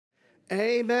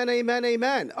Amen, amen,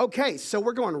 amen. Okay, so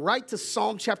we're going right to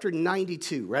Psalm chapter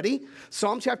 92. Ready?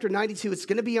 Psalm chapter 92. It's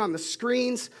going to be on the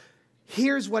screens.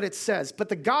 Here's what it says. But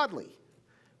the godly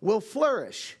will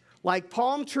flourish like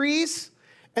palm trees,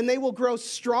 and they will grow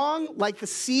strong like the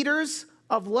cedars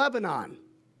of Lebanon.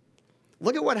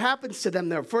 Look at what happens to them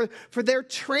there. For they're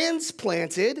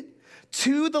transplanted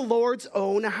to the Lord's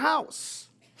own house.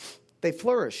 They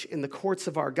flourish in the courts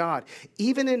of our God.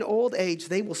 Even in old age,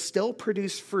 they will still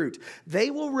produce fruit. They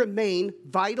will remain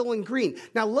vital and green.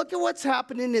 Now look at what's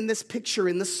happening in this picture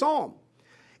in the psalm.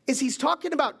 He's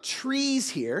talking about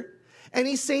trees here, and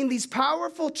he's saying these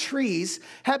powerful trees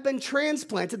have been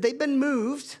transplanted. They've been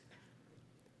moved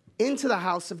into the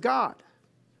house of God.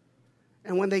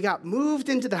 And when they got moved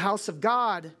into the house of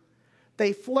God,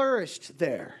 they flourished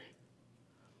there.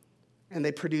 And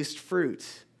they produced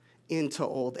fruit into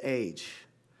old age.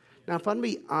 Now, if I'm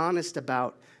going to be honest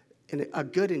about a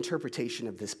good interpretation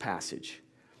of this passage,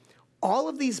 all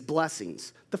of these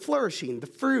blessings, the flourishing, the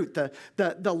fruit,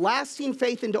 the lasting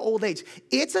faith into old age,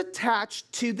 it's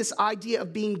attached to this idea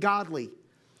of being godly.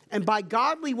 And by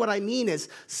godly, what I mean is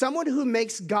someone who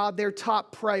makes God their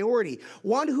top priority,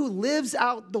 one who lives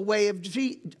out the way of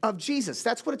Jesus.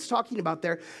 That's what it's talking about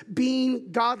there,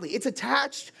 being godly. It's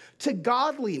attached to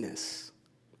godliness.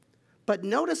 But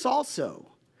notice also,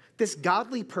 this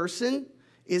godly person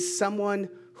is someone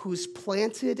who's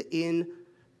planted in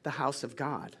the house of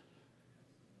God.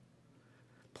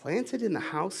 Planted in the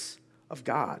house of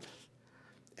God.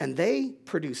 And they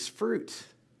produce fruit.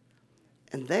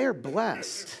 And they're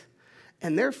blessed.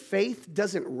 And their faith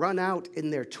doesn't run out in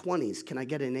their 20s. Can I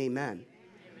get an amen?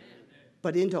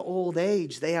 But into old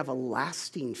age, they have a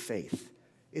lasting faith,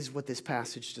 is what this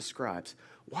passage describes.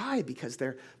 Why? Because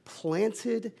they're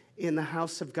planted in the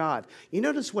house of God. You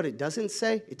notice what it doesn't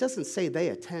say? It doesn't say they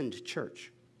attend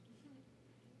church.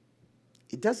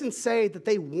 It doesn't say that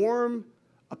they warm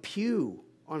a pew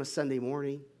on a Sunday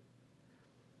morning.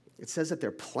 It says that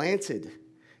they're planted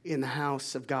in the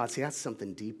house of God. See, that's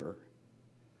something deeper.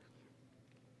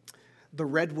 The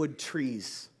redwood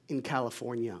trees in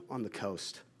California on the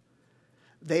coast,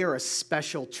 they are a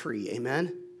special tree,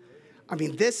 amen? I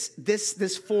mean,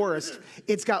 this forest,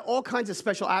 it's got all kinds of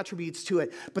special attributes to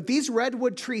it. But these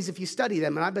redwood trees, if you study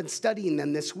them, and I've been studying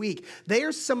them this week, they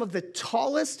are some of the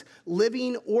tallest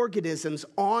living organisms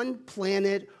on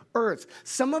planet Earth.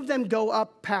 Some of them go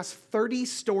up past 30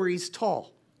 stories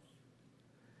tall.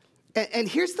 And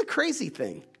here's the crazy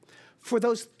thing. For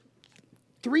those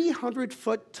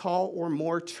 300-foot tall or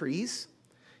more trees,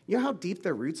 you know how deep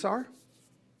their roots are?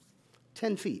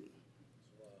 10 feet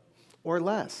or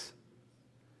less.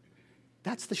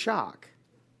 That's the shock.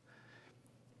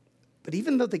 But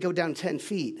even though they go down 10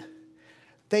 feet,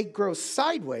 they grow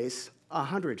sideways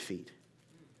 100 feet.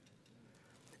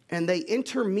 And they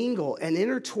intermingle and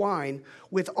intertwine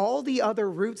with all the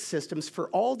other root systems for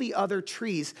all the other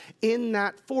trees in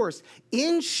that forest.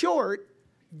 In short,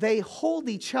 they hold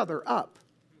each other up.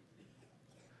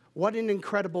 What an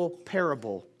incredible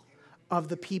parable of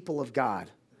the people of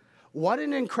God. What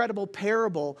an incredible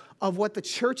parable of what the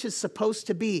church is supposed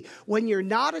to be when you're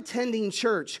not attending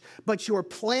church, but you're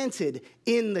planted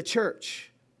in the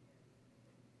church.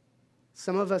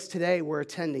 Some of us today, we're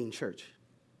attending church.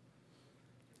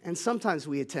 And sometimes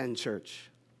we attend church.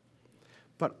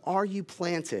 But are you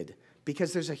planted?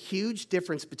 Because there's a huge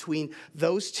difference between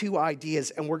those two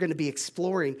ideas, and we're going to be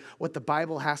exploring what the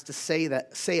Bible has to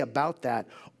say about that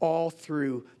all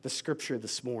through the scripture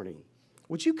this morning.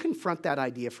 Would you confront that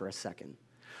idea for a second?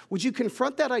 Would you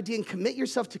confront that idea and commit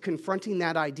yourself to confronting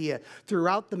that idea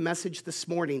throughout the message this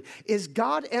morning? Is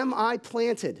God, am I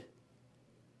planted?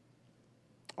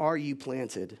 Are you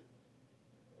planted?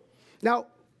 Now,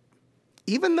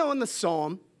 even though in the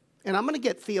psalm, and I'm going to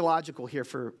get theological here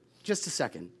for just a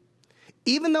second.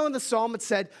 Even though in the psalm it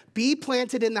said, be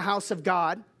planted in the house of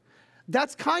God,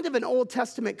 that's kind of an Old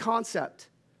Testament concept.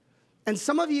 And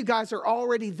some of you guys are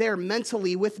already there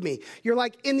mentally with me. You're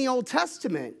like, in the Old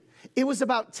Testament, it was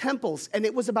about temples and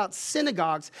it was about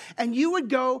synagogues. And you would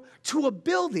go to a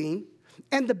building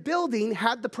and the building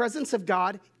had the presence of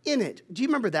God in it. Do you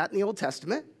remember that in the Old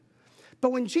Testament?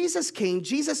 But when Jesus came,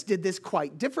 Jesus did this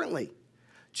quite differently.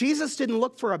 Jesus didn't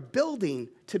look for a building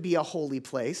to be a holy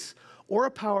place or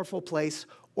a powerful place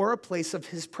or a place of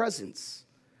his presence.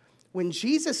 When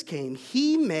Jesus came,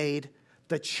 he made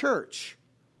the church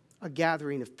a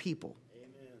gathering of people,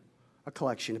 amen, a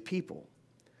collection of people.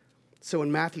 So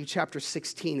in Matthew chapter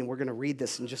 16, and we're going to read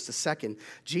this in just a second,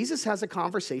 Jesus has a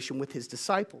conversation with his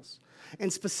disciples,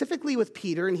 and specifically with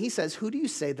Peter, and he says, who do you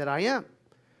say that I am?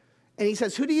 And he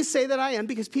says, who do you say that I am?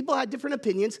 Because people had different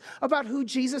opinions about who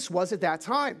Jesus was at that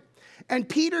time. And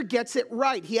Peter gets it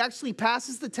right. He actually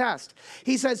passes the test.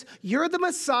 He says, you're the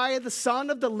Messiah, the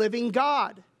Son of the living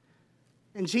God.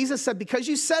 And Jesus said, because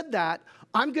you said that,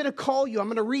 I'm going to call you, I'm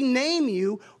going to rename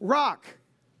you Rock.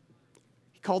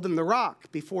 He called him the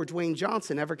Rock before Dwayne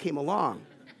Johnson ever came along.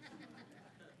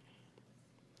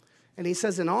 And he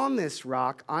says, and on this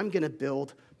rock, I'm going to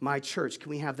build my church. Can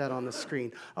we have that on the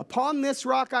screen? Upon this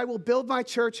rock, I will build my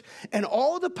church, and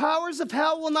all the powers of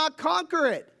hell will not conquer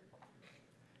it.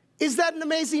 Is that an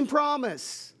amazing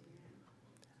promise?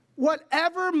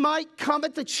 Whatever might come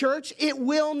at the church, it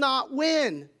will not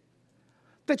win.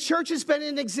 The church has been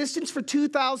in existence for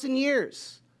 2,000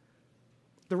 years.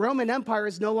 The Roman Empire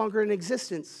is no longer in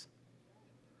existence.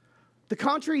 The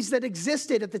countries that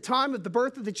existed at the time of the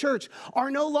birth of the church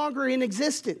are no longer in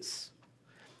existence.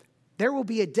 There will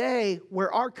be a day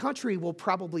where our country will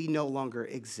probably no longer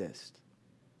exist.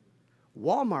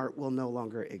 Walmart will no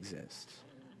longer exist.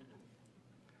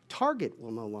 Target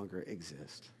will no longer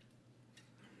exist.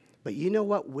 But you know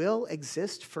what will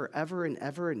exist forever and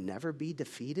ever and never be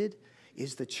defeated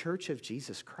is the church of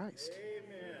Jesus Christ.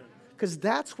 Because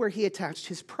that's where he attached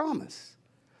his promise.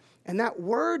 And that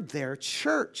word there,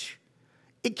 church,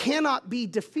 it cannot be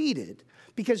defeated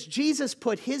because Jesus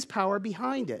put his power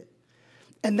behind it.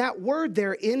 And that word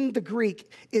there in the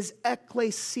Greek is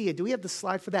ekklesia. Do we have the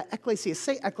slide for that? Ekklesia.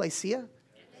 Say ekklesia.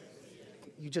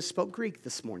 You just spoke Greek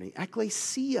this morning.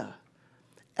 Ekklesia.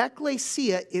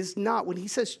 Ekklesia is not, when he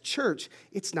says church,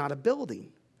 it's not a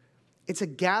building. It's a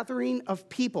gathering of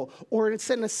people, or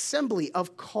it's an assembly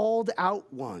of called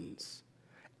out ones.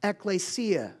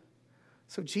 Ekklesia.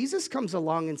 So Jesus comes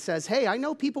along and says, hey, I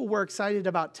know people were excited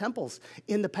about temples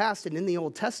in the past and in the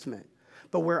Old Testament,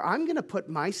 but where I'm going to put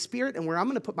my spirit and where I'm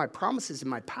going to put my promises and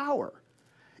my power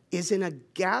is in a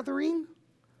gathering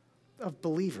of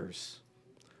believers,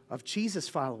 of Jesus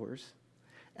followers,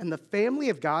 and the family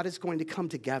of God is going to come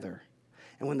together.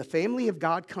 And when the family of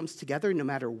God comes together, no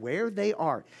matter where they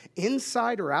are,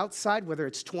 inside or outside, whether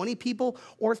it's 20 people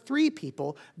or 3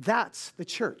 people, that's the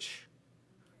church.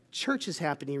 Church is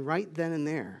happening right then and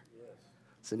there.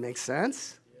 Does it make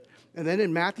sense? And then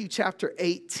in Matthew chapter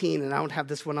 18, and I don't have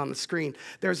this one on the screen,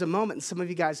 there's a moment, and some of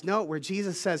you guys know it, where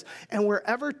Jesus says, and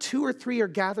wherever 2 or 3 are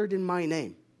gathered in my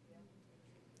name,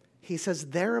 he says,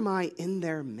 there am I in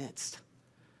their midst.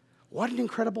 What an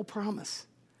incredible promise.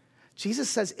 Jesus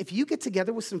says, if you get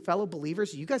together with some fellow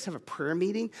believers, you guys have a prayer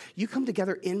meeting, you come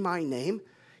together in my name,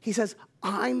 he says,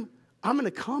 I'm going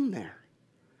to come there.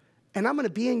 And I'm going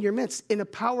to be in your midst in a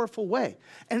powerful way.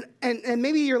 And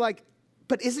maybe you're like,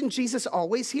 but isn't Jesus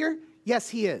always here? Yes,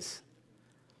 he is.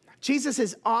 Jesus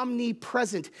is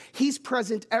omnipresent. He's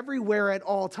present everywhere at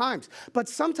all times. But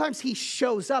sometimes he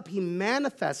shows up, he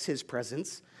manifests his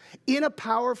presence in a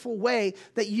powerful way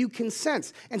that you can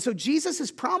sense. And so Jesus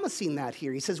is promising that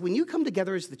here. He says, when you come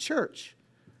together as the church,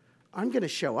 I'm going to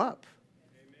show up.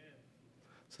 Amen.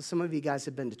 So some of you guys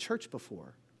have been to church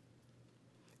before,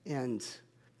 and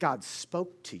God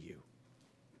spoke to you.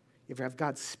 You ever have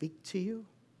God speak to you?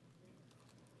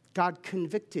 God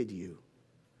convicted you.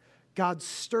 God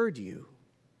stirred you.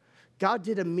 God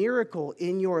did a miracle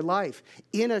in your life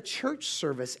in a church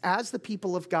service as the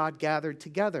people of God gathered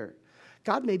together.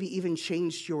 God maybe even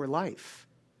changed your life.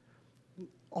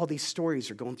 All these stories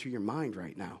are going through your mind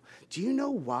right now. Do you know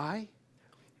why?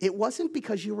 It wasn't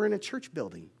because you were in a church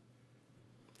building.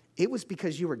 It was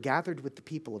because you were gathered with the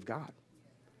people of God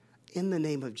in the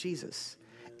name of Jesus.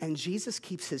 And Jesus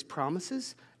keeps his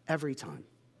promises every time.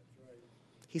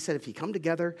 He said, if you come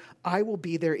together, I will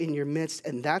be there in your midst.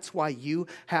 And that's why you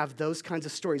have those kinds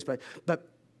of stories. But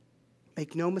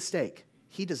make no mistake,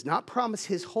 he does not promise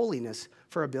his holiness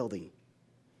for a building.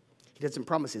 He doesn't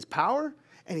promise his power,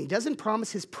 and he doesn't promise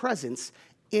his presence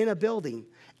in a building.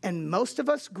 And most of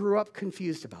us grew up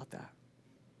confused about that.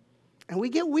 And we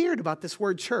get weird about this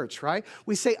word church, right?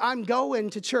 We say, I'm going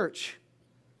to church.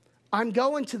 I'm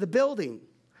going to the building.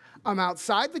 I'm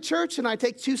outside the church, and I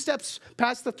take 2 steps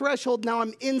past the threshold. Now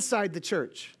I'm inside the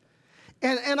church.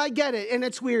 And I get it, and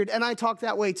it's weird, and I talk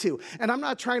that way too. And I'm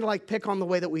not trying to pick on the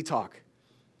way that we talk.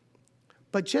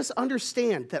 But just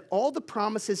understand that all the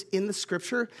promises in the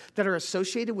scripture that are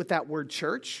associated with that word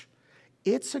church,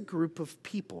 it's a group of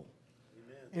people.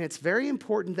 Amen. And it's very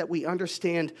important that we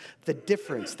understand the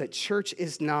difference, that church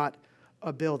is not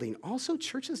a building. Also,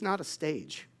 church is not a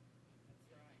stage.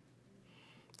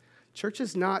 Church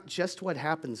is not just what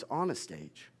happens on a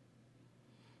stage.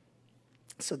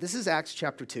 So this is Acts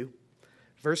chapter 2,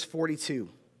 verse 42.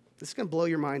 This is going to blow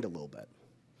your mind a little bit.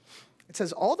 It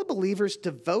says, all the believers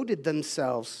devoted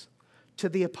themselves to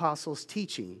the apostles'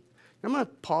 teaching, I'm going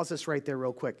to pause this right there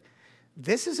real quick.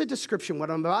 This is a description,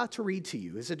 what I'm about to read to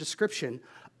you is a description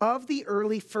of the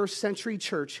early first century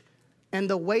church and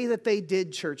the way that they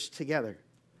did church together.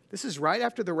 This is right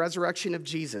after the resurrection of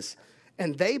Jesus.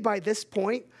 And they, by this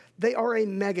point, they are a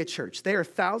mega church. They are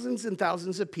thousands and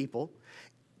thousands of people,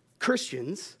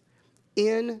 Christians,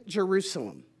 in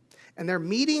Jerusalem. And they're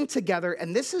meeting together,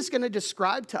 and this is going to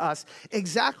describe to us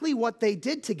exactly what they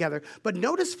did together. But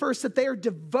notice first that they are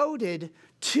devoted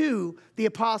to the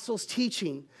apostles'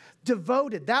 teaching.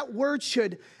 Devoted. That word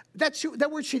should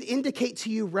indicate to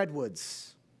you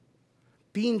redwoods,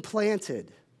 being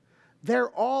planted. They're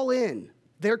all in.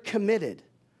 They're committed.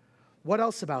 What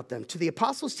else about them? To the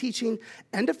apostles' teaching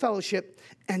and to fellowship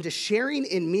and to sharing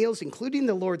in meals, including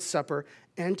the Lord's Supper,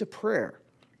 and to prayer.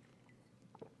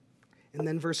 And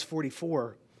then verse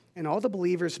 44, and all the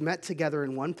believers met together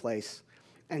in one place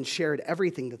and shared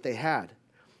everything that they had.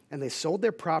 And they sold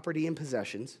their property and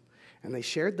possessions, and they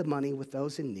shared the money with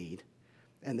those in need.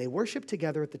 And they worshiped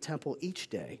together at the temple each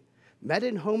day, met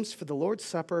in homes for the Lord's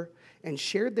Supper, and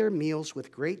shared their meals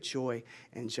with great joy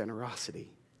and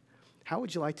generosity. How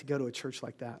would you like to go to a church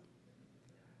like that?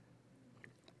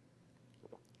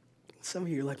 Some of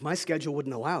you are like, my schedule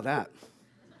wouldn't allow that.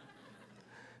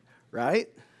 Right?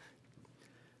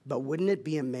 But wouldn't it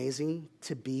be amazing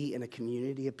to be in a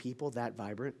community of people that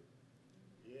vibrant?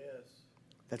 Yes.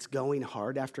 That's going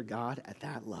hard after God at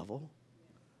that level.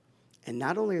 And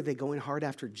not only are they going hard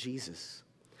after Jesus,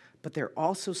 but they're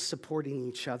also supporting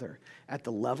each other at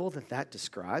the level that that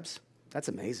describes. That's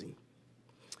amazing.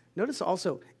 Notice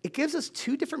also, it gives us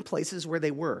two different places where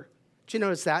they were. Did you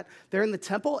notice that? They're in the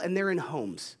temple and they're in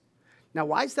homes. Now,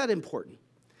 why is that important?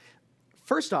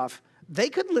 First off, they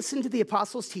could listen to the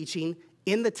apostles' teaching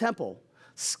in the temple.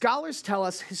 Scholars tell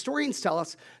us, historians tell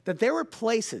us, that there were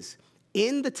places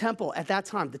in the temple at that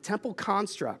time, the temple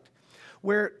construct,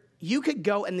 where you could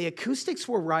go and the acoustics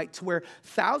were right to where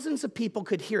thousands of people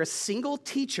could hear a single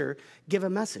teacher give a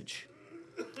message.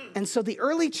 And so the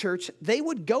early church, they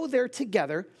would go there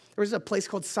together. There was a place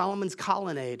called Solomon's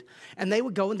Colonnade, and they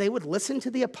would go and they would listen to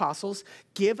the apostles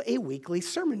give a weekly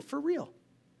sermon for real.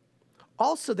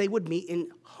 Also, they would meet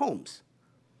in homes.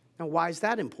 Now, why is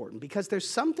that important? Because there's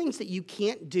some things that you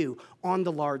can't do on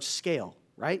the large scale,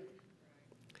 right?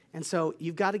 And so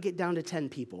you've got to get down to 10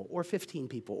 people or 15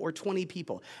 people or 20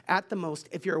 people at the most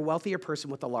if you're a wealthier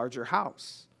person with a larger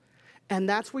house. And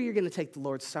that's where you're going to take the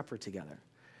Lord's Supper together.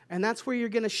 And that's where you're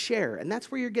going to share. And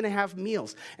that's where you're going to have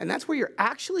meals. And that's where you're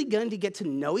actually going to get to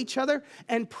know each other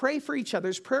and pray for each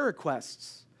other's prayer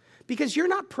requests. Because you're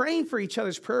not praying for each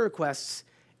other's prayer requests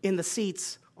in the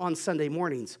seats on Sunday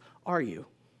mornings, are you?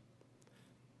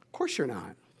 Of course you're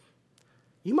not.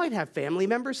 You might have family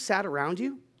members sat around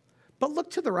you, but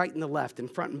look to the right and the left and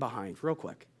front and behind real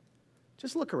quick.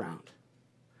 Just look around.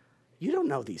 You don't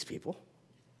know these people,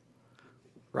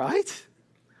 right?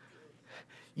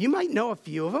 You might know a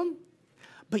few of them,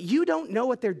 but you don't know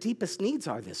what their deepest needs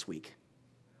are this week.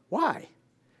 Why?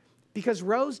 Because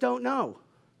rows don't know.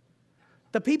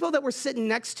 The people that we're sitting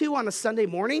next to on a Sunday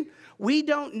morning, we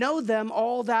don't know them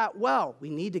all that well. We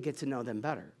need to get to know them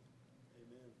better.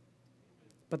 Amen.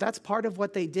 But that's part of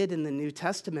what they did in the New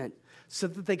Testament so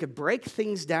that they could break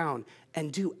things down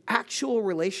and do actual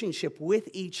relationship with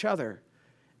each other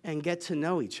and get to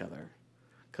know each other.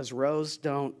 Because rows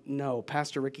don't know.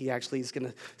 Pastor Ricky actually is going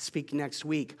to speak next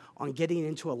week on getting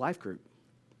into a life group.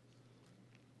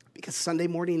 Because Sunday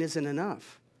morning isn't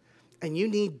enough. And you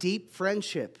need deep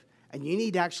friendship. And you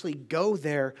need to actually go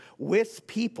there with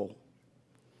people.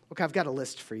 Okay, I've got a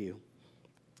list for you.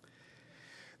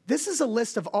 This is a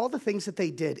list of all the things that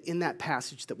they did in that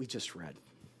passage that we just read.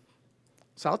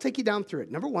 So I'll take you down through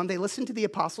it. Number one, they listened to the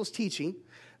apostles' teaching.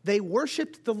 They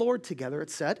worshiped the Lord together, it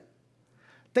said.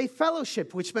 They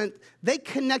fellowshiped, which meant they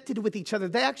connected with each other.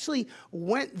 They actually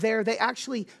went there. They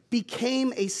actually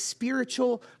became a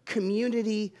spiritual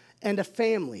community and a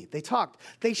family. They talked.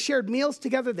 They shared meals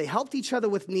together. They helped each other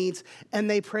with needs, and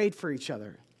they prayed for each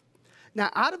other. Now,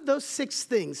 out of those 6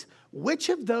 things, which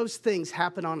of those things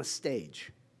happen on a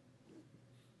stage?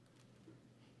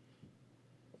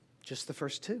 Just the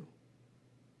first 2.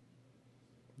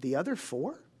 The other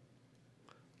 4?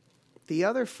 The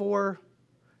other 4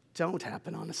 don't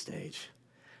happen on a stage.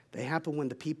 They happen when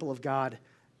the people of God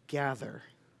gather.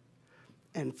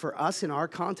 And for us in our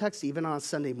context, even on a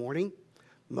Sunday morning,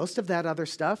 most of that other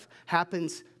stuff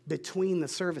happens between the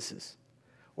services.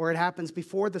 Or it happens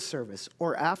before the service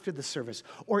or after the service.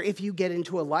 Or if you get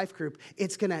into a life group,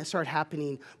 it's going to start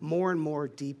happening more and more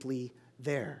deeply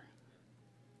there.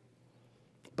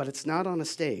 But it's not on a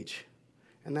stage,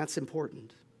 and that's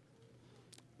important.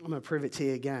 I'm going to prove it to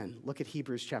you again. Look at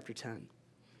Hebrews chapter 10.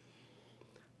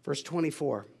 Verse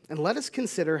 24, and let us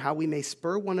consider how we may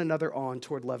spur one another on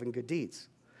toward love and good deeds,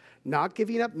 not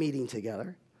giving up meeting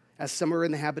together, as some are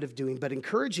in the habit of doing, but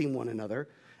encouraging one another,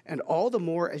 and all the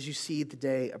more as you see the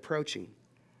day approaching.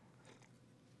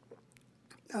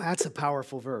 Now, that's a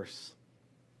powerful verse.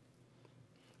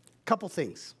 Couple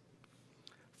things.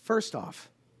 First off,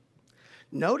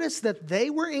 notice that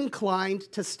they were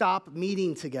inclined to stop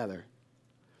meeting together.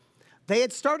 They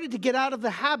had started to get out of the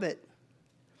habit.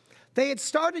 They had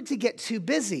started to get too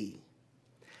busy.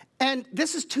 And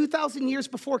this is 2,000 years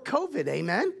before COVID,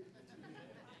 amen?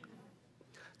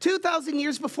 2,000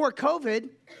 years before COVID,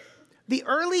 the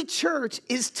early church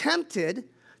is tempted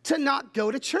to not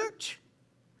go to church.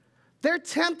 They're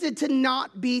tempted to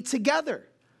not be together.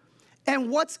 And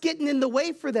what's getting in the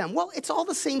way for them? Well, it's all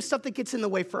the same stuff that gets in the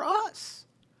way for us.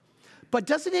 But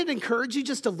doesn't it encourage you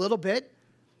just a little bit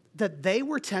that they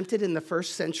were tempted in the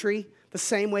first century the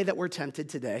same way that we're tempted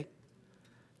today?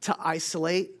 To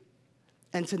isolate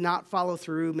and to not follow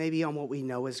through maybe on what we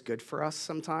know is good for us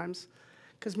sometimes.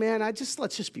 Because, man,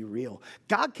 let's just be real.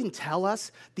 God can tell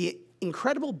us the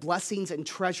incredible blessings and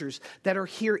treasures that are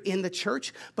here in the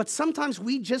church, but sometimes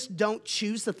we just don't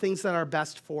choose the things that are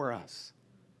best for us,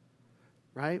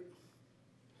 right?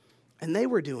 And they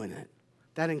were doing it.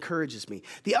 That encourages me.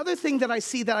 The other thing that I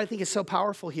see that I think is so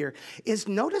powerful here is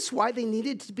notice why they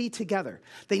needed to be together.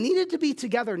 They needed to be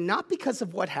together not because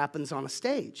of what happens on a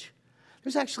stage.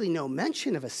 There's actually no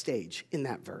mention of a stage in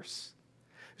that verse.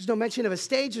 There's no mention of a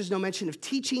stage. There's no mention of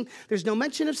teaching. There's no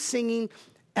mention of singing.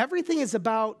 Everything is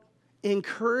about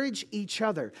encourage each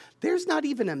other. There's not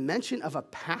even a mention of a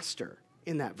pastor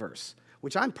in that verse,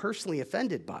 which I'm personally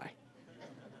offended by.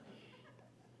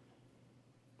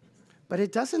 But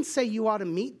it doesn't say you ought to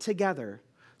meet together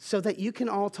so that you can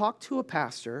all talk to a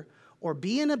pastor or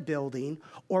be in a building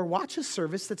or watch a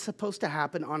service that's supposed to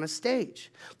happen on a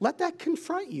stage. Let that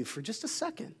confront you for just a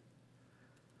second.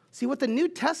 See, what the New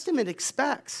Testament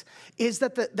expects is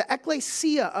that the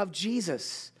ecclesia of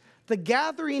Jesus, the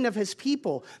gathering of his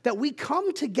people, that we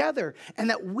come together and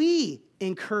that we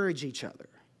encourage each other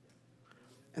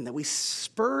and that we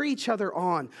spur each other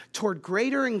on toward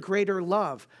greater and greater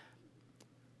love.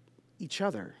 Each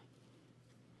other.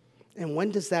 And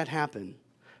when does that happen?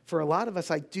 For a lot of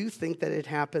us, I do think that it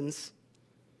happens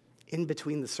in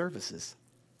between the services.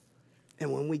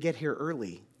 And when we get here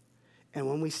early, and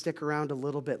when we stick around a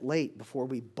little bit late before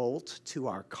we bolt to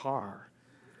our car.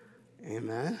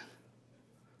 Amen?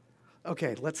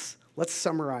 Okay, let's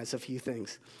summarize a few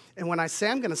things. And when I say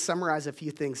I'm going to summarize a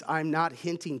few things, I'm not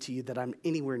hinting to you that I'm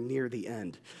anywhere near the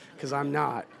end, because I'm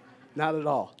not at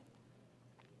all.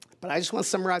 But I just want to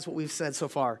summarize what we've said so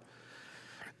far.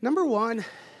 Number one,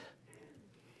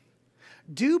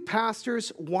 do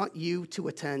pastors want you to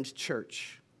attend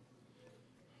church?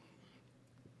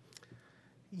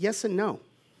 Yes and no.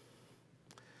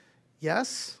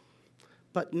 Yes,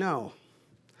 but no.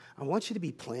 I want you to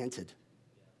be planted.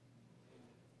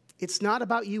 It's not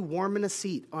about you warming a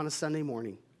seat on a Sunday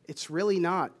morning. It's really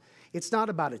not. It's not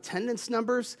about attendance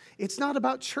numbers. It's not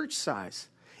about church size.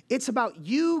 It's about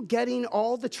you getting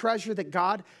all the treasure that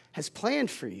God has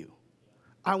planned for you.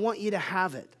 I want you to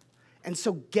have it. And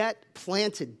so get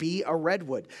planted. Be a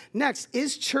redwood. Next,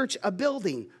 is church a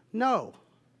building? No.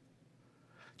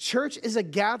 Church is a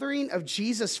gathering of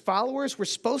Jesus followers. We're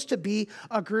supposed to be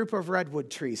a group of redwood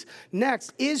trees.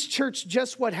 Next, is church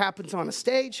just what happens on a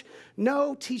stage?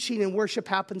 No, teaching and worship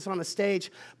happens on a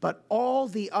stage, but all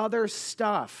the other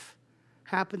stuff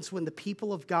happens when the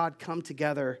people of God come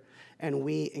together and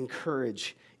we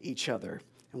encourage each other,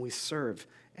 and we serve,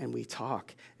 and we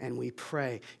talk, and we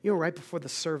pray. You know, right before the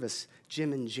service,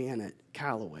 Jim and Janet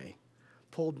Calloway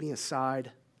pulled me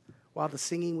aside while the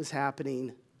singing was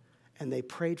happening, and they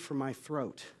prayed for my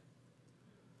throat.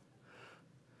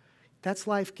 That's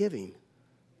life-giving.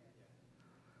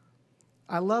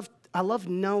 I love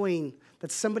knowing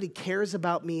that somebody cares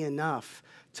about me enough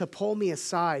to pull me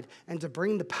aside and to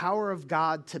bring the power of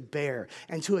God to bear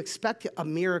and to expect a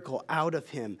miracle out of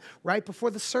him right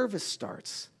before the service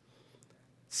starts.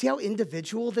 See how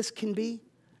individual this can be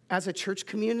as a church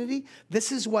community?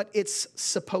 This is what it's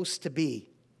supposed to be.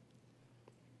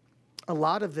 A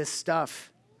lot of this stuff,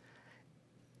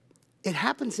 it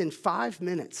happens in 5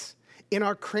 minutes in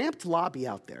our cramped lobby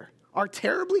out there, our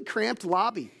terribly cramped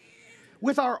lobby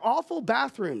with our awful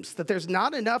bathrooms that there's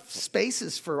not enough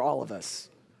spaces for all of us.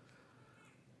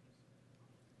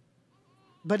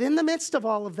 But in the midst of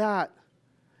all of that,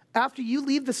 after you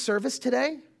leave the service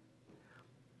today,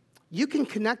 you can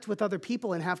connect with other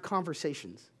people and have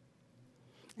conversations.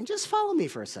 And just follow me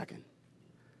for a second.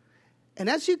 And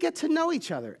as you get to know each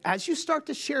other, as you start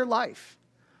to share life,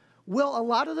 Will a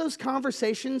lot of those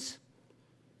conversations,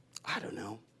 I don't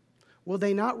know, will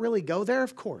they not really go there?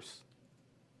 Of course.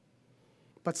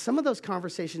 But some of those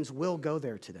conversations will go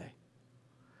there today.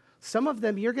 Some of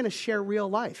them, you're going to share real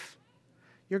life.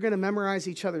 You're going to memorize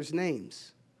each other's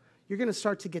names. You're going to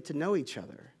start to get to know each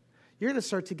other. You're going to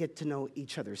start to get to know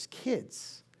each other's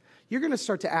kids. You're going to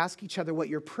start to ask each other what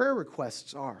your prayer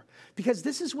requests are, because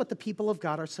this is what the people of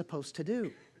God are supposed to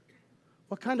do.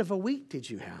 What kind of a week did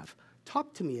you have?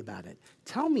 Talk to me about it.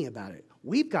 Tell me about it.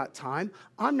 We've got time.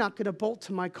 I'm not going to bolt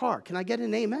to my car. Can I get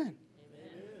an amen?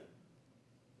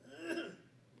 Amen.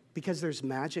 Because there's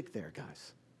magic there,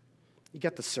 guys. You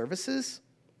got the services,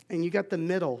 and you got the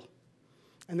middle,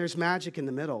 and there's magic in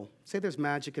the middle. Say there's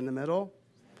magic in the middle.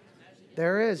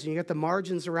 There is. You got the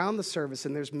margins around the service,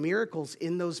 and there's miracles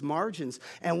in those margins.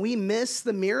 And we miss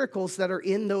the miracles that are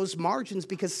in those margins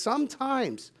because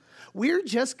sometimes we're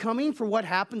just coming for what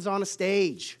happens on a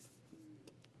stage.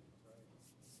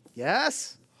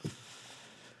 Yes?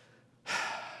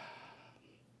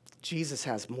 Jesus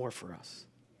has more for us.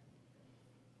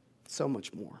 So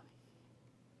much more.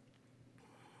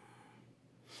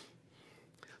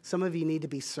 Some of you need to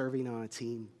be serving on a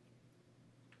team,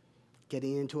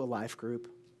 getting into a life group,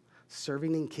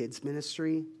 serving in kids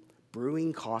ministry,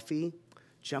 brewing coffee,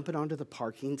 jumping onto the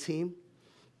parking team,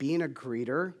 being a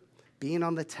greeter, being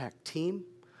on the tech team.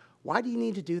 Why do you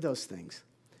need to do those things?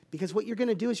 Because what you're going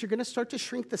to do is you're going to start to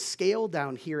shrink the scale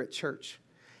down here at church.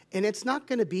 And it's not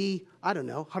going to be,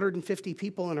 150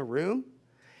 people in a room.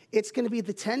 It's going to be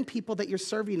the 10 people that you're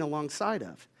serving alongside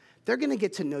of. They're going to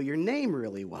get to know your name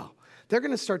really well. They're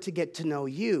going to start to get to know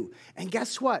you. And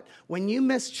guess what? When you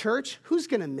miss church, who's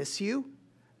going to miss you?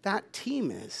 That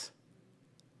team is.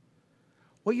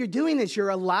 What you're doing is you're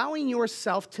allowing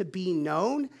yourself to be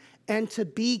known and to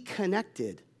be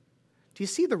connected. Do you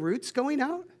see the roots going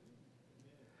out?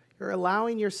 You're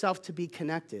allowing yourself to be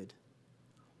connected.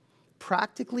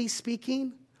 Practically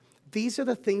speaking, these are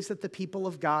the things that the people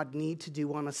of God need to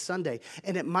do on a Sunday.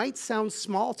 And it might sound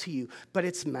small to you, but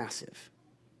it's massive.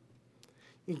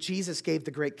 Jesus gave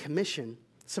the Great Commission.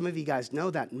 Some of you guys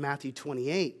know that in Matthew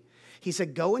 28. He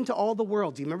said, go into all the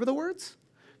world. Do you remember the words?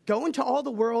 Go into all the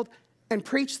world and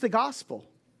preach the gospel.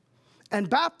 And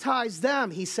baptize them,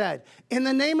 he said, in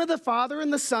the name of the Father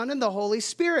and the Son and the Holy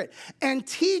Spirit. And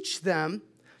teach them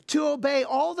to obey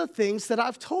all the things that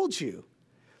I've told you.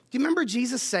 Do you remember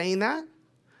Jesus saying that?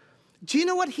 Do you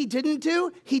know what he didn't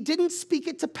do? He didn't speak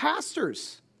it to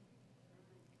pastors.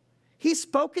 He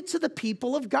spoke it to the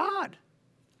people of God.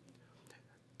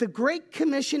 The Great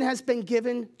Commission has been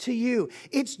given to you.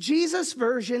 It's Jesus'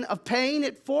 version of paying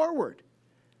it forward.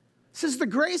 It says the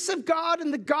grace of God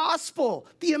and the gospel,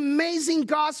 the amazing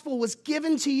gospel was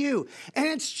given to you, and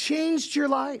it's changed your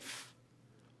life.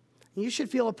 You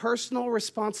should feel a personal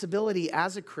responsibility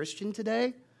as a Christian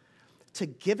today to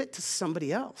give it to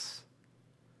somebody else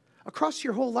across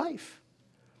your whole life.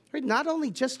 Right? Not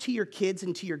only just to your kids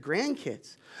and to your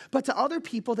grandkids, but to other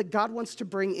people that God wants to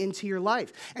bring into your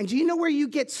life. And do you know where you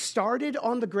get started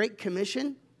on the Great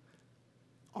Commission?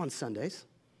 On Sundays.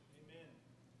 Amen.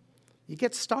 You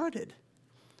get started.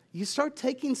 You start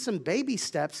taking some baby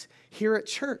steps here at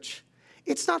church.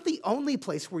 It's not the only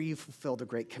place where you fulfill the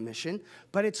Great Commission,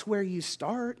 but it's where you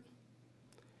start.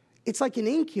 It's like an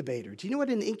incubator. Do you know what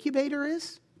an incubator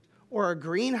is? Or a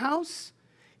greenhouse?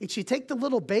 It's you take the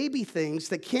little baby things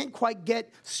that can't quite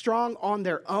get strong on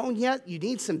their own yet. You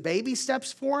need some baby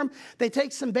steps for them. They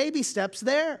take some baby steps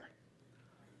there.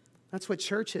 That's what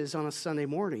church is on a Sunday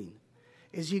morning,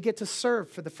 is you get to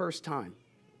serve for the first time.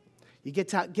 You get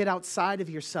to get outside of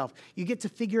yourself. You get to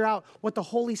figure out what the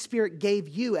Holy Spirit gave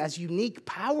you as unique,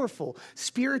 powerful,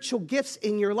 spiritual gifts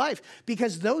in your life,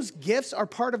 because those gifts are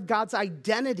part of God's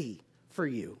identity for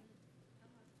you.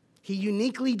 He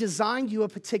uniquely designed you a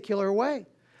particular way.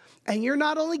 And you're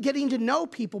not only getting to know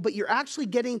people, but you're actually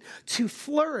getting to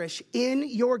flourish in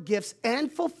your gifts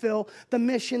and fulfill the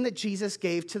mission that Jesus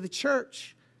gave to the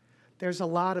church. There's a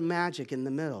lot of magic in the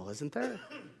middle, isn't there?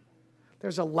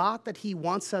 There's a lot that he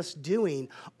wants us doing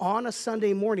on a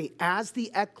Sunday morning as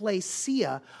the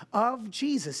ecclesia of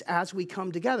Jesus as we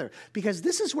come together. Because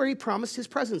this is where he promised his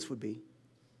presence would be.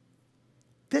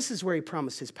 This is where he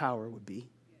promised his power would be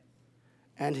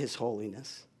and his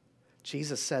holiness.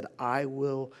 Jesus said, I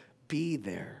will be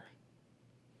there.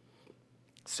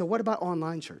 So what about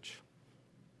online church?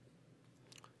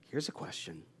 Here's a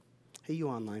question. Hey, you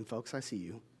online folks, I see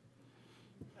you.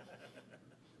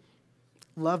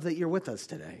 Love that you're with us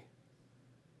today.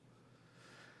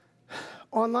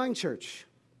 Online church.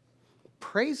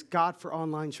 Praise God for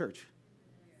online church.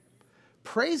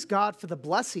 Praise God for the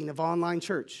blessing of online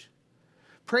church.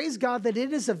 Praise God that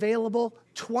it is available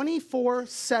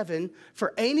 24/7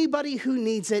 for anybody who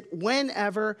needs it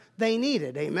whenever they need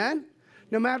it. Amen?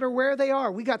 No matter where they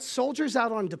are. We got soldiers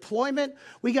out on deployment.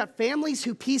 We got families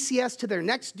who PCS to their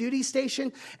next duty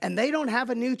station, and they don't have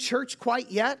a new church quite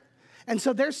yet. And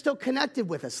so they're still connected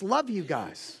with us. Love you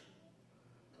guys.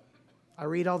 I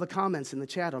read all the comments in the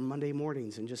chat on Monday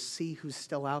mornings and just see who's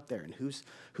still out there and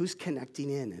who's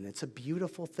connecting in. And it's a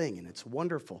beautiful thing, and it's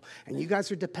wonderful. And you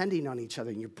guys are depending on each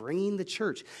other, and you're bringing the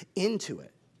church into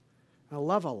it. And I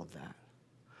love all of that.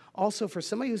 Also, for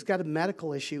somebody who's got a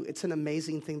medical issue, it's an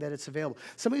amazing thing that it's available.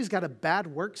 Somebody who's got a bad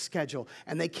work schedule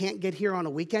and they can't get here on a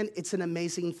weekend, it's an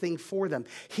amazing thing for them.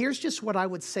 Here's just what I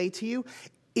would say to you.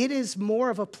 It is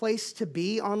more of a place to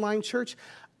be, online church.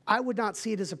 I would not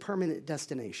see it as a permanent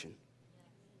destination.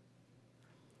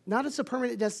 Not as a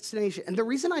permanent destination. And the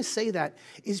reason I say that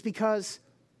is because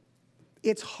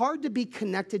it's hard to be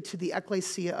connected to the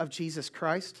ecclesia of Jesus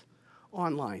Christ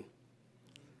online.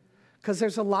 Because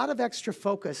there's a lot of extra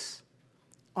focus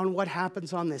on what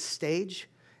happens on this stage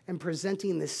and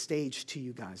presenting this stage to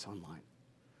you guys online.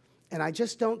 And I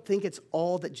just don't think it's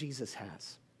all that Jesus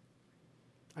has.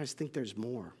 I just think there's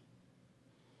more.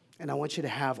 And I want you to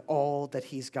have all that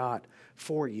he's got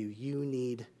for you. You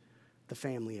need the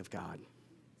family of God.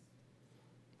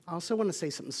 I also want to say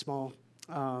something small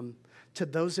to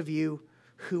those of you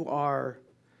who are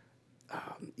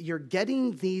you're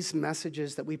getting these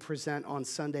messages that we present on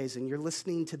Sundays, and you're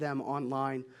listening to them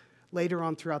online later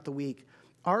on throughout the week.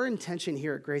 Our intention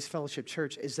here at Grace Fellowship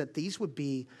Church is that these would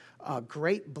be a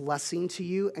great blessing to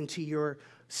you and to your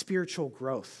spiritual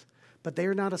growth, but they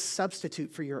are not a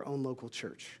substitute for your own local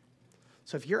church.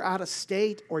 So if you're out of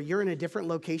state or you're in a different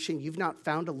location, you've not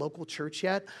found a local church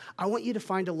yet, I want you to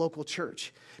find a local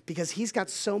church because he's got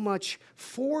so much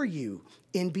for you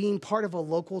in being part of a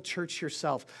local church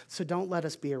yourself. So don't let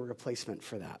us be a replacement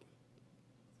for that.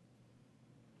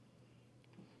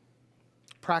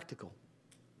 Practical.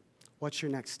 What's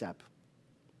your next step?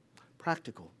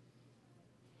 Practical.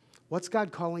 What's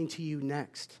God calling to you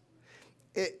next?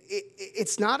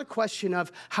 It's not a question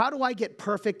of how do I get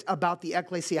perfect about the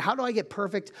ecclesia? How do I get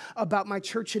perfect about my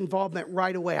church involvement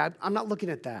right away? I'm not looking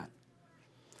at that.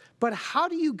 But how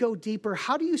do you go deeper?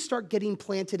 How do you start getting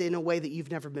planted in a way that you've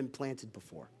never been planted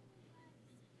before?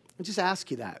 I'll just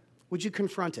ask you that. Would you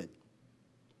confront it?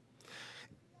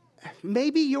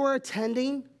 Maybe you're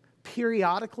attending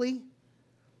periodically,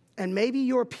 and maybe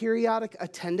your periodic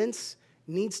attendance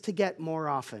needs to get more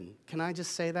often. Can I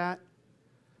just say that?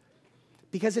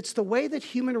 Because it's the way that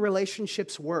human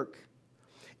relationships work.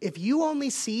 If you only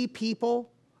see people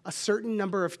a certain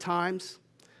number of times,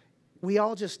 we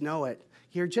all just know it.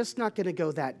 You're just not going to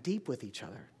go that deep with each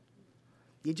other.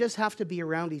 You just have to be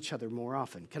around each other more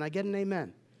often. Can I get an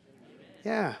amen?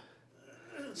 Yeah.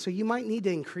 So you might need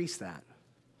to increase that.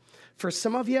 For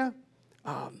some of you,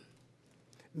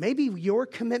 maybe your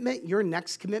commitment, your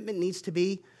next commitment needs to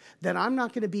be that I'm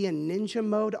not going to be in ninja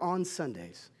mode on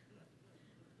Sundays.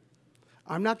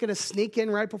 I'm not going to sneak in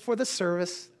right before the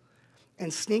service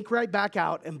and sneak right back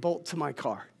out and bolt to my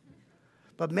car.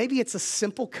 But maybe it's a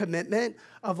simple commitment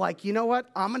of like, you know what?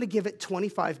 I'm going to give it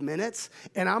 25 minutes,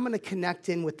 and I'm going to connect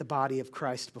in with the body of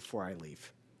Christ before I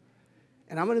leave.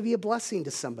 And I'm going to be a blessing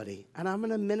to somebody, and I'm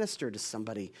going to minister to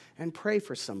somebody and pray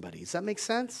for somebody. Does that make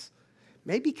sense?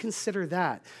 Maybe consider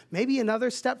that. Maybe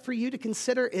another step for you to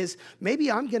consider is maybe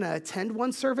I'm going to attend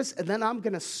one service, and then I'm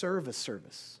going to serve a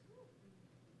service.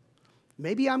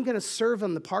 Maybe I'm going to serve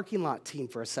on the parking lot team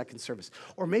for a second service.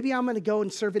 Or maybe I'm going to go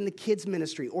and serve in the kids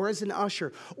ministry or as an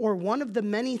usher or one of the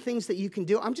many things that you can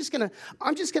do. I'm just going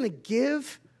to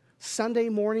give Sunday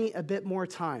morning a bit more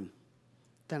time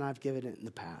than I've given it in the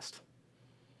past.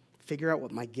 Figure out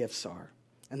what my gifts are.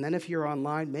 And then if you're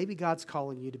online, maybe God's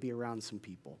calling you to be around some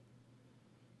people.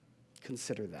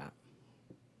 Consider that.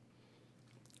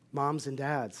 Moms and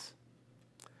dads,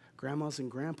 grandmas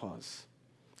and grandpas,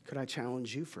 could I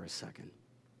challenge you for a second?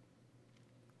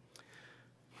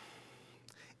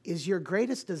 Is your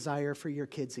greatest desire for your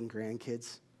kids and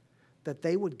grandkids that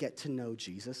they would get to know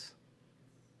Jesus?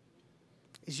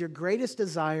 Is your greatest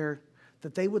desire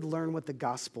that they would learn what the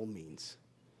gospel means?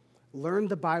 Learn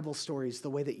the Bible stories the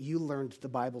way that you learned the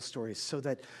Bible stories so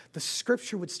that the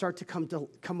scripture would start to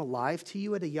come alive to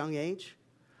you at a young age?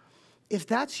 If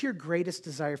that's your greatest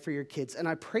desire for your kids, and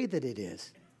I pray that it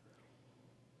is,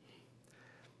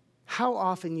 how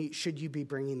often should you be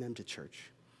bringing them to church?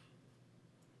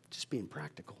 Just being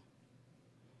practical.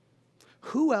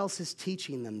 Who else is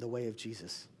teaching them the way of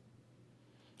Jesus?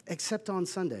 Except on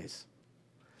Sundays.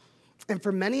 And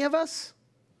for many of us,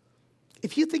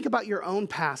 if you think about your own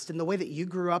past and the way that you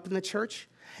grew up in the church,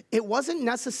 it wasn't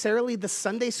necessarily the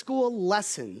Sunday school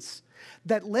lessons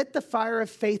that lit the fire of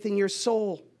faith in your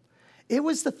soul. It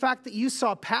was the fact that you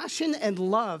saw passion and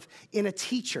love in a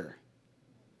teacher.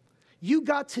 You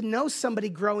got to know somebody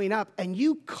growing up, and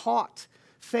you caught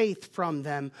faith from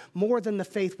them more than the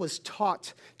faith was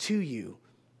taught to you.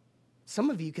 Some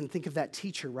of you can think of that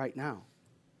teacher right now.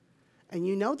 And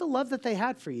you know the love that they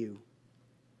had for you.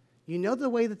 You know the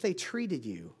way that they treated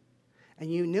you.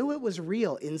 And you knew it was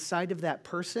real inside of that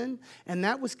person, and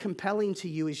that was compelling to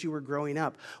you as you were growing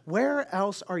up. Where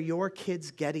else are your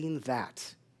kids getting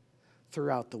that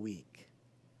throughout the week?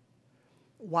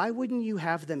 Why wouldn't you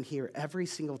have them here every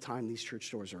single time these church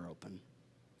doors are open?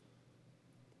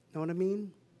 Know what I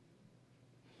mean?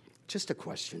 Just a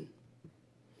question.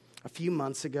 A few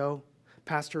months ago,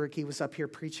 Pastor Ricky was up here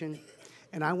preaching,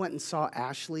 and I went and saw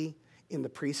Ashley in the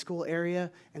preschool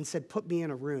area and said, put me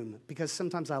in a room, because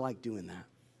sometimes I like doing that.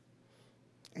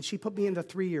 And she put me in the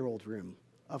 3-year-old room,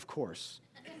 of course.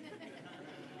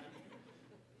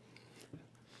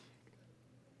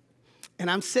 And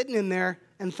I'm sitting in there,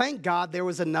 and thank God there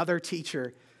was another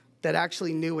teacher that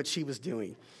actually knew what she was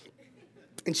doing.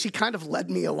 And she kind of led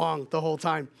me along the whole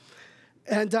time.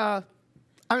 And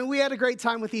we had a great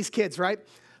time with these kids, right?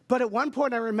 But at one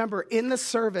point, I remember in the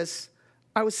service,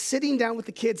 I was sitting down with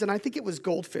the kids, and I think it was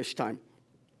goldfish time.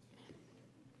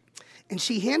 And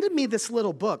she handed me this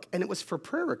little book, and it was for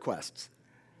prayer requests.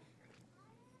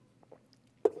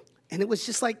 And it was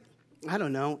just like, I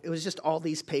don't know, it was just all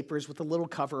these papers with a little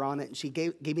cover on it, and she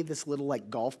gave me this little like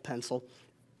golf pencil.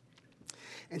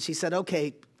 And she said,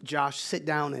 okay, Josh, sit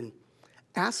down and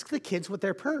ask the kids what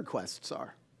their prayer requests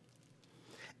are.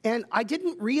 And I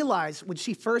didn't realize when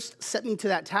she first set me to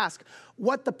that task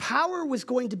what the power was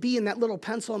going to be in that little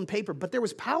pencil and paper, but there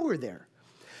was power there.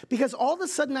 Because all of a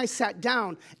sudden I sat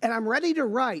down and I'm ready to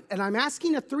write, and I'm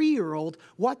asking a 3-year-old,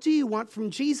 what do you want from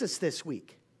Jesus this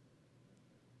week?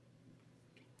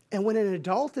 And when an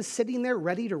adult is sitting there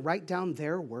ready to write down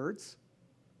their words,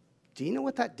 do you know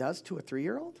what that does to a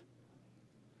 3-year-old?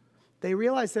 They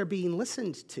realize they're being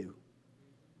listened to.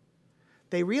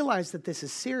 They realize that this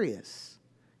is serious.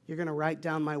 You're going to write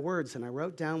down my words. And I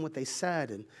wrote down what they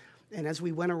said. And as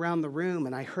we went around the room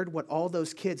and I heard what all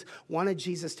those kids wanted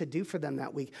Jesus to do for them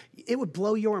that week, it would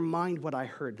blow your mind what I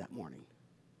heard that morning.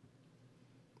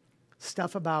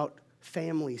 Stuff about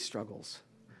family struggles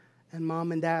and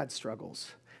mom and dad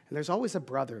struggles. And there's always a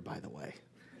brother, by the way.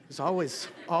 There's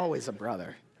always a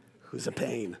brother who's a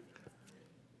pain.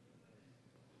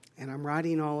 And I'm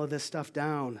writing all of this stuff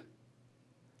down.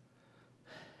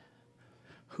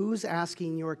 Who's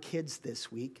asking your kids this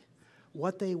week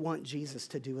what they want Jesus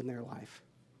to do in their life?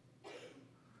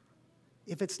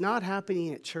 If it's not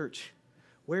happening at church,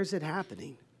 where's it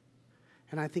happening?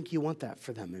 And I think you want that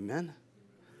for them, amen?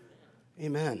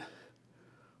 Amen.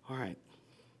 All right,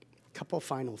 a couple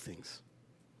final things.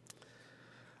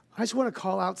 I just want to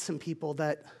call out some people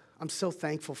that I'm so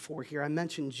thankful for here. I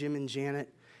mentioned Jim and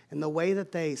Janet and the way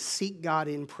that they seek God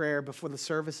in prayer before the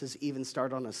services even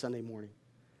start on a Sunday morning.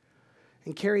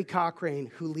 And Carrie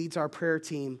Cochrane, who leads our prayer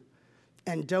team,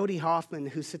 and Dodie Hoffman,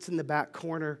 who sits in the back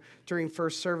corner during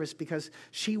first service, because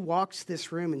she walks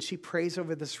this room and she prays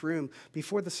over this room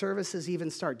before the services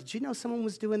even start. Did you know someone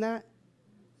was doing that?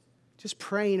 Just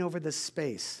praying over this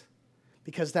space,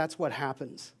 because that's what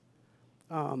happens.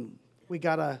 We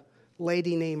got a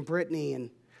lady named Brittany,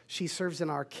 and she serves in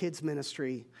our kids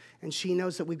ministry, and she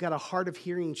knows that we've got a hard of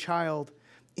hearing child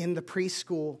in the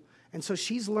preschool, and so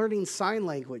she's learning sign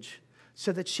language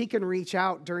so that she can reach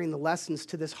out during the lessons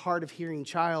to this hard of hearing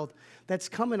child that's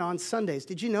coming on Sundays.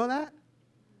 Did you know that?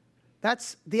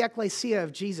 That's the ecclesia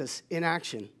of Jesus in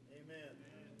action. Amen.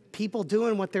 People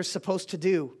doing what they're supposed to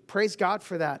do. Praise God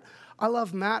for that. I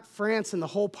love Matt France and the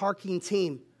whole parking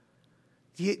team.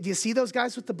 Do you see those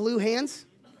guys with the blue hands?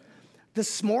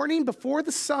 This morning, before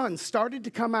the sun started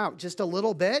to come out just a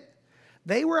little bit,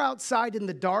 they were outside in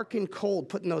the dark and cold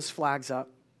putting those flags up.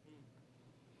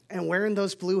 And wearing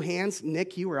those blue hands.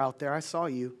 Nick, you were out there. I saw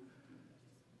you.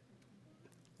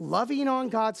 Loving on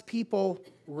God's people,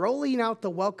 rolling out the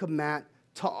welcome mat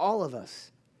to all of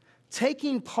us.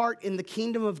 Taking part in the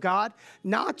kingdom of God,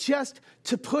 not just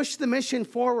to push the mission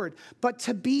forward, but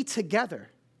to be together.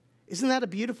 Isn't that a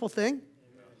beautiful thing?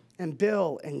 And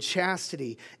Bill and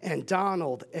Chastity and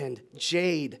Donald and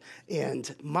Jade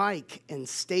and Mike and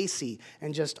Stacy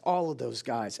and just all of those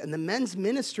guys. And the men's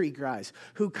ministry guys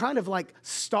who kind of like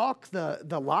stalk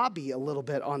the lobby a little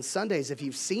bit on Sundays, if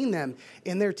you've seen them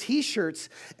in their T-shirts.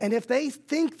 And if they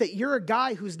think that you're a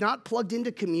guy who's not plugged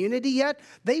into community yet,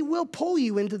 they will pull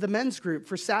you into the men's group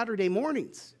for Saturday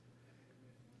mornings.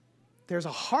 There's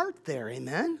a heart there,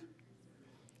 amen?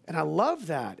 And I love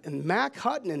that. And Mac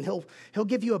Hutton, and he'll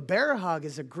give you a bear hug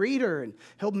as a greeter, and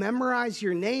he'll memorize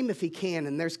your name if he can.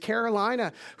 And there's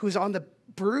Carolina, who's on the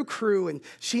brew crew, and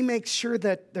she makes sure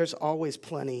that there's always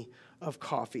plenty of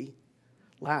coffee.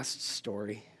 Last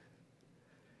story.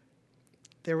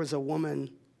 There was a woman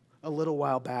a little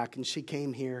while back, and she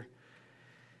came here,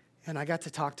 and I got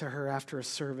to talk to her after a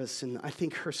service, and I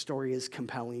think her story is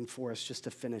compelling for us just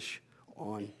to finish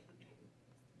on.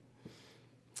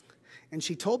 And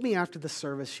she told me after the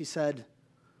service, she said,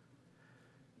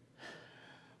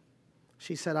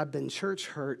 I've been church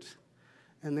hurt,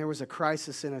 and there was a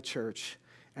crisis in a church,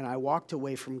 and I walked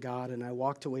away from God, and I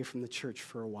walked away from the church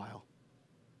for a while.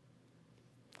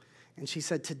 And she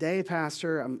said, today,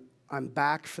 Pastor, I'm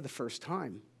back for the first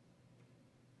time.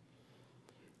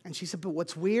 And she said, but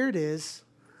what's weird is,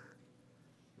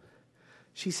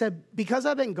 she said, because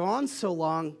I've been gone so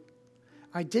long,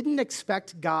 I didn't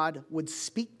expect God would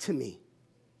speak to me.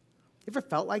 You ever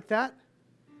felt like that?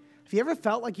 Have you ever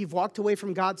felt like you've walked away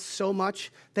from God so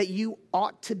much that you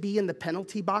ought to be in the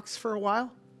penalty box for a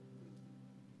while?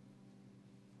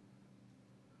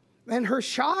 And her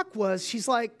shock was, she's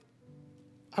like,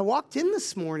 I walked in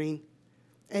this morning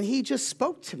and he just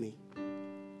spoke to me.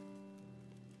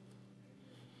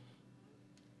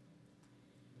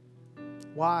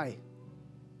 Why?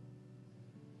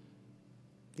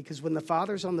 Because when the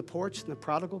father's on the porch and the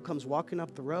prodigal comes walking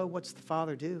up the road, what's the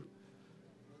father do?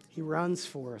 He runs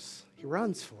for us. He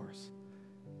runs for us.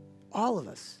 All of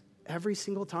us, every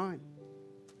single time.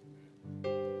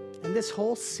 In this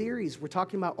whole series, we're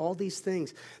talking about all these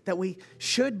things that we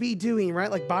should be doing,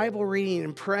 right? Like Bible reading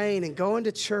and praying and going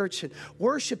to church and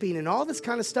worshiping and all this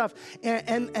kind of stuff.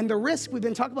 And the risk, we've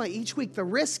been talking about each week, the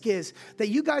risk is that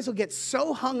you guys will get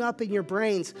so hung up in your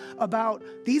brains about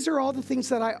these are all the things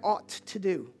that I ought to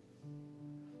do.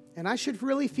 And I should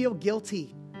really feel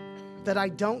guilty that I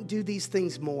don't do these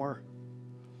things more.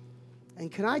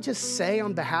 And can I just say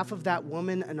on behalf of that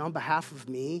woman and on behalf of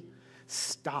me,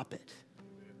 stop it.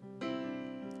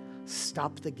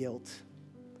 Stop the guilt.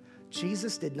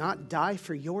 Jesus did not die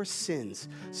for your sins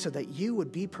so that you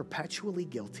would be perpetually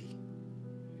guilty.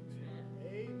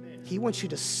 Amen. He wants you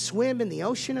to swim in the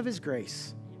ocean of his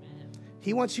grace. Amen.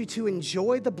 He wants you to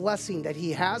enjoy the blessing that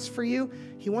he has for you.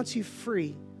 He wants you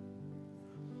free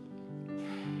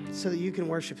so that you can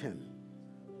worship him.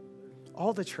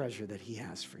 All the treasure that he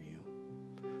has for you.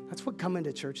 That's what coming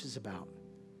to church is about.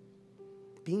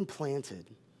 Being planted.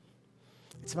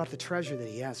 It's about the treasure that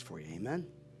he has for you. Amen?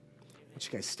 Why don't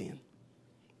you guys stand?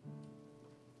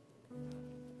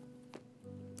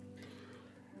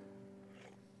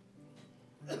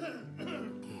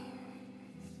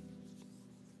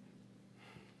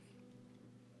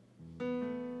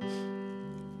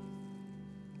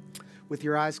 With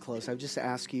your eyes closed, I would just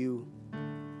ask you,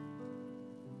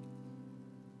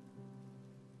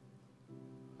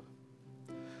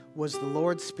 was the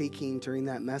Lord speaking during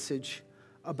that message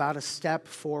about a step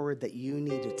forward that you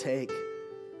need to take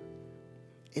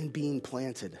in being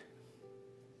planted?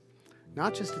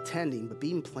 Not just attending, but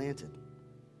being planted.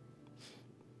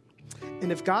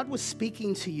 And if God was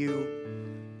speaking to you,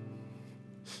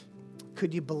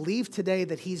 could you believe today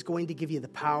that he's going to give you the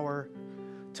power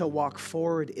to walk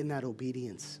forward in that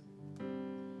obedience?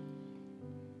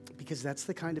 Because that's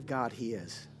the kind of God he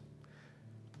is.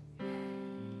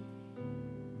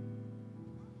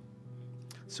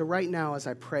 So right now, as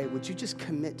I pray, would you just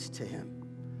commit to him?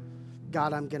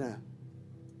 God, I'm gonna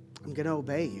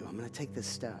obey you. I'm gonna take this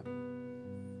step.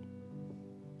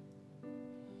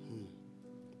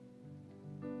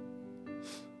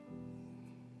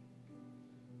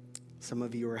 Some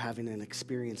of you are having an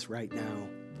experience right now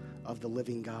of the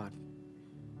living God.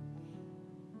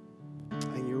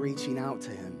 And you're reaching out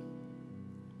to him.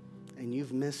 And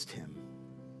you've missed him.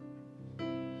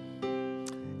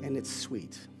 And it's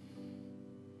sweet.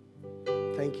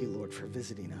 Thank you, Lord, for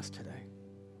visiting us today.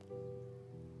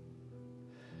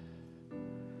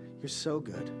 You're so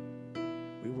good.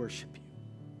 We worship you.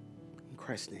 In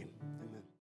Christ's name.